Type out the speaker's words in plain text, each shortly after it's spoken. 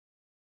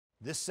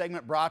This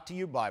segment brought to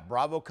you by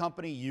Bravo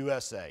Company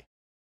USA.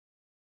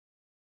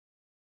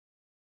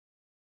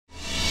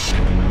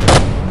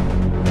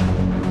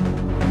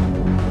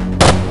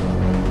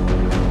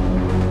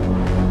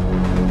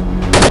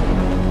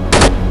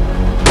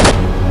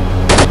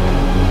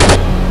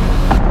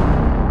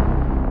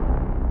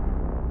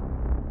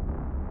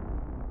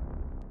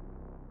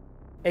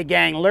 Hey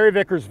gang, Larry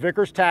Vickers,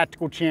 Vickers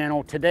Tactical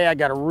Channel. Today I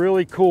got a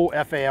really cool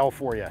FAL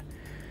for you.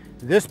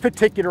 This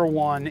particular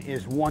one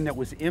is one that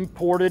was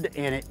imported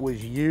and it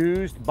was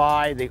used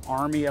by the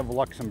Army of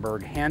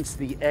Luxembourg, hence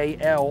the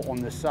AL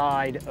on the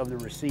side of the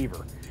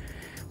receiver.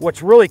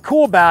 What's really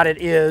cool about it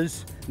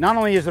is, not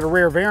only is it a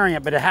rare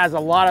variant, but it has a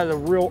lot of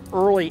the real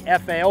early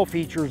FAL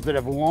features that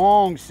have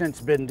long since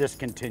been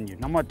discontinued.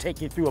 And I'm gonna take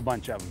you through a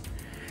bunch of them.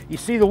 You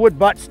see the wood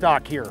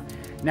buttstock here.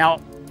 Now,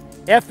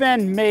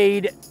 FN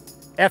made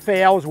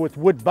FALs with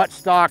wood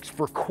buttstocks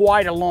for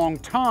quite a long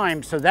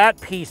time, so that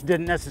piece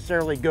didn't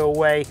necessarily go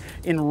away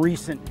in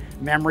recent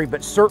memory,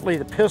 but certainly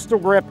the pistol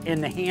grip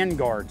and the hand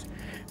guards.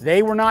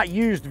 They were not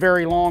used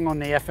very long on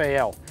the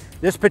FAL.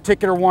 This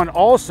particular one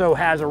also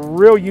has a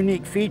real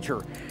unique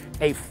feature,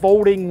 a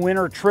folding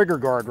winter trigger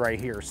guard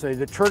right here. So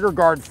the trigger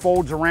guard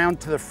folds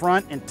around to the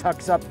front and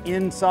tucks up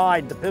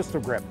inside the pistol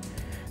grip.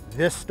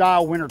 This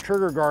style winter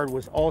trigger guard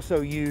was also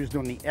used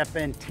on the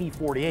FN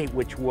T48,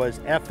 which was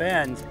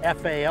FN's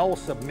FAL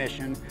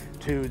submission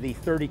to the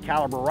 .30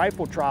 caliber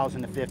rifle trials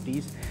in the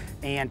 50s,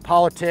 and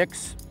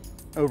politics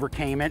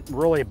overcame it.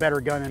 Really a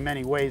better gun in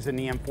many ways than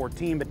the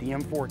M14, but the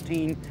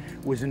M14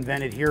 was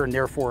invented here and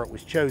therefore it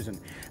was chosen.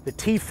 The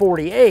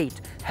T48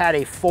 had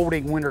a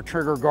folding winter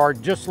trigger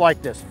guard just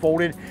like this,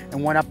 folded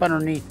and went up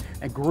underneath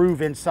a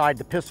groove inside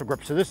the pistol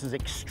grip. So this is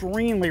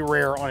extremely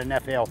rare on an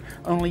FAL,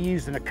 only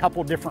used in a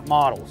couple different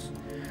models.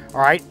 All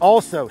right,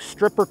 also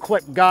stripper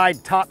clip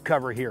guide top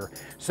cover here.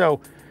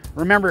 So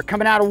remember,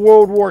 coming out of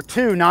World War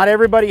II, not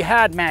everybody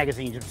had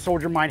magazines. A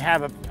soldier might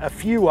have a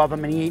few of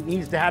them, and he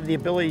needs to have the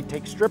ability to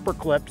take stripper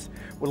clips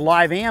with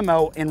live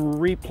ammo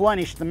and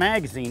replenish the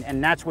magazine,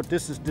 and that's what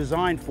this is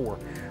designed for.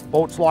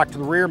 Bolts locked to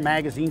the rear,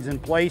 magazines in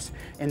place,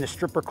 and the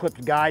stripper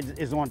clip guide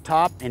is on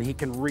top, and he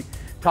can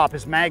top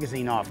his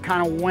magazine off.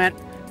 Kind of went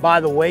by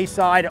the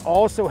wayside. It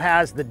also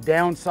has the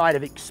downside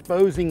of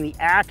exposing the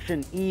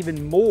action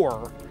even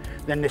more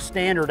than the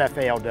standard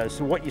FAL does.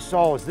 So what you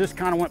saw is this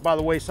kind of went by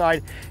the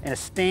wayside, and a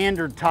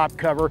standard top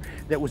cover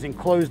that was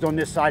enclosed on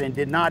this side and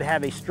did not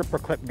have a stripper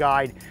clip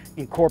guide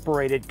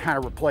incorporated kind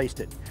of replaced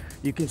it.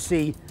 You can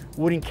see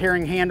wooden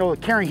carrying handle. The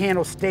carrying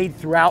handle stayed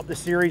throughout the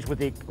series with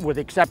the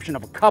exception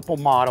of a couple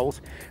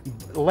models,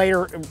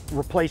 later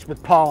replaced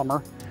with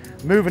polymer.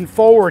 Moving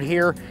forward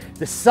here,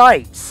 the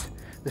sights.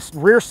 The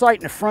rear sight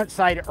and the front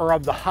sight are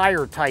of the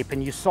higher type,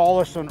 and you saw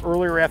this on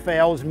earlier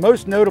FALs.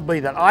 Most notably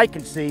that I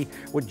can see,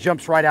 what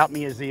jumps right out at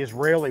me is the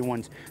Israeli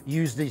ones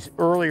use these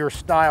earlier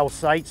style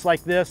sights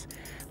like this.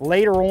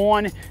 Later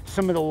on,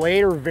 some of the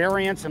later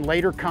variants and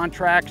later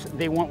contracts,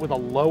 they went with a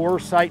lower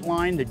sight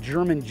line. The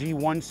German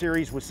G1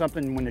 series was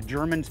something when the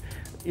Germans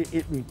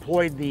it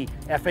employed the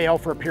FAL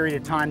for a period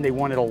of time, they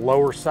wanted a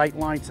lower sight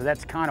line, so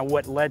that's kind of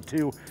what led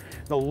to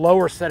the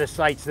lower set of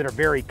sights that are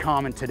very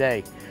common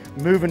today.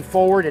 Moving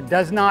forward, it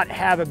does not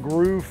have a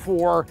groove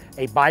for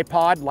a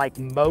bipod like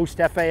most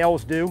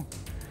FALs do.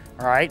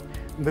 All right,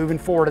 moving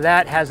forward to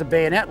that, has a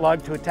bayonet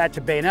lug to attach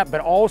a bayonet,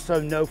 but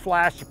also no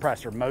flash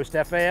suppressor. Most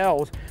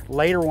FALs,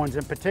 later ones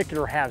in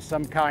particular, have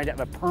some kind of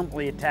a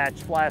permanently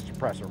attached flash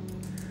suppressor.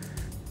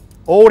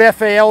 Old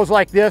FALs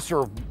like this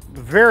are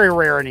very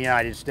rare in the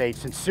United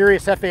States, and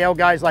serious FAL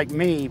guys like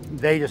me,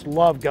 they just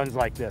love guns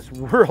like this.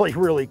 Really,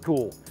 really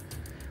cool.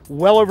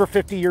 Well over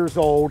 50 years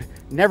old.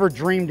 Never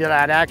dreamed that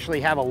I'd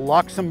actually have a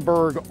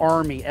Luxembourg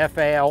Army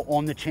FAL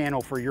on the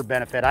channel for your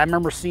benefit. I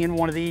remember seeing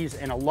one of these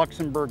in a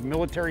Luxembourg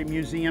military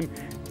museum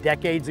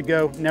decades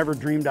ago. Never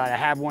dreamed I'd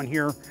have one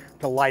here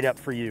to light up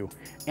for you.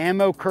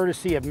 Ammo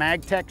courtesy of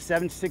MagTech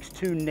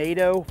 7.62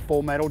 NATO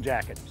full metal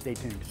jacket. Stay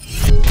tuned.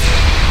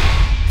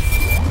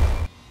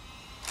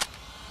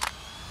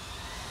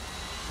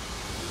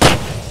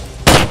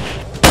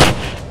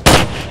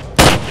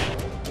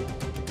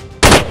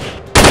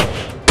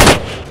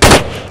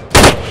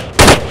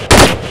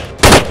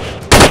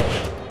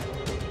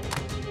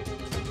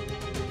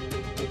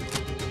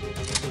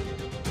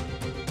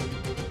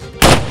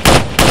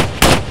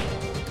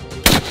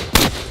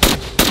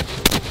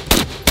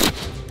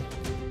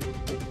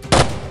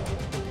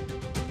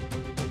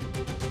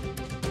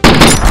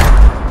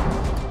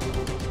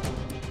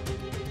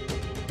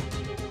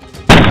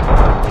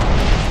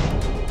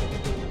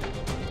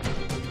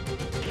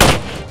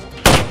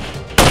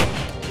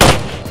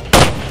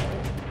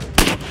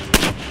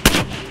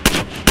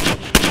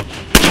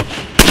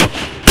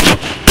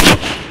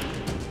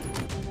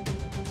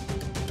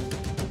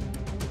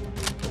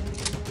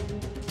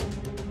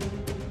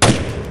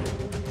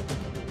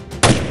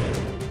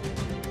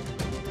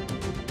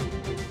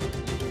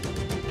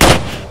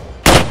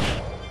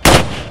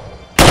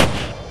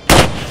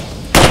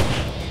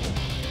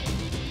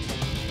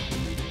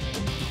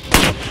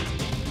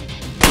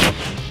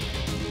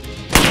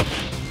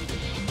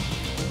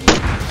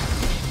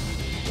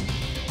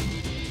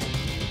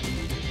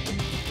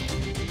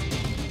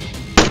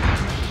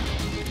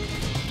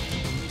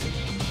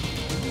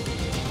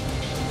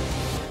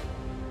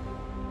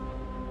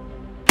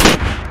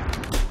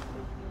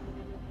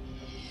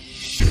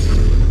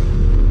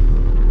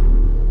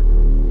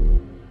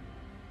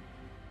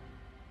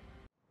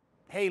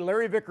 Hey,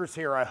 Larry Vickers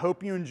here. I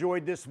hope you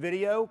enjoyed this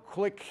video.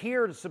 Click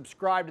here to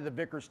subscribe to the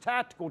Vickers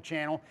Tactical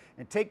channel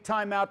and take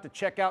time out to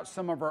check out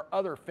some of our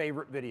other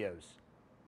favorite videos.